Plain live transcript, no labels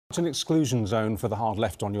It's an exclusion zone for the hard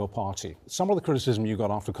left on your party. Some of the criticism you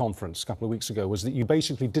got after conference a couple of weeks ago was that you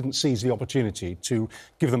basically didn't seize the opportunity to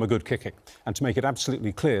give them a good kicking and to make it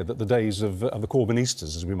absolutely clear that the days of the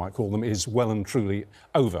Corbynistas, as we might call them, is well and truly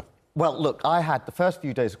over. Well, look, I had the first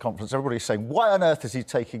few days of conference, everybody saying, why on earth is he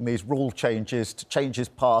taking these rule changes to change his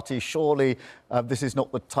party? Surely this is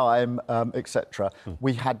not the time, etc.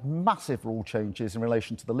 We had massive rule changes in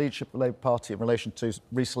relation to the leadership of the Labour Party, in relation to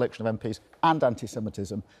reselection of MPs and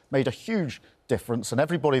anti-Semitism, made a huge difference. And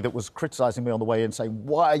everybody that was criticising me on the way in, saying,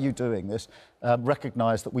 why are you doing this,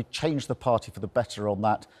 recognised that we changed the party for the better on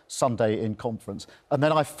that Sunday in conference. And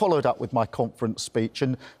then I followed up with my conference speech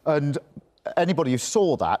and anybody who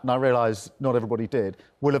saw that, and I realise not everybody did,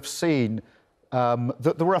 will have seen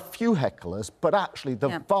that there were a few hecklers, but actually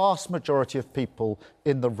the vast majority of people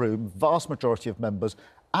in the room, vast majority of members,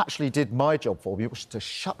 actually did my job for me, which was to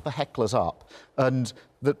shut the hecklers up. And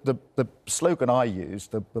the slogan I used,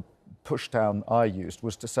 the push down I used,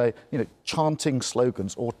 was to say, you know, chanting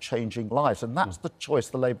slogans or changing lives. And that's the choice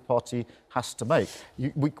the Labour Party has to make.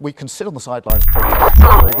 We can sit on the sidelines,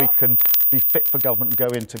 or we can be fit for government and go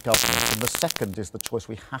into government. And the second is the choice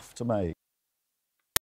we have to make.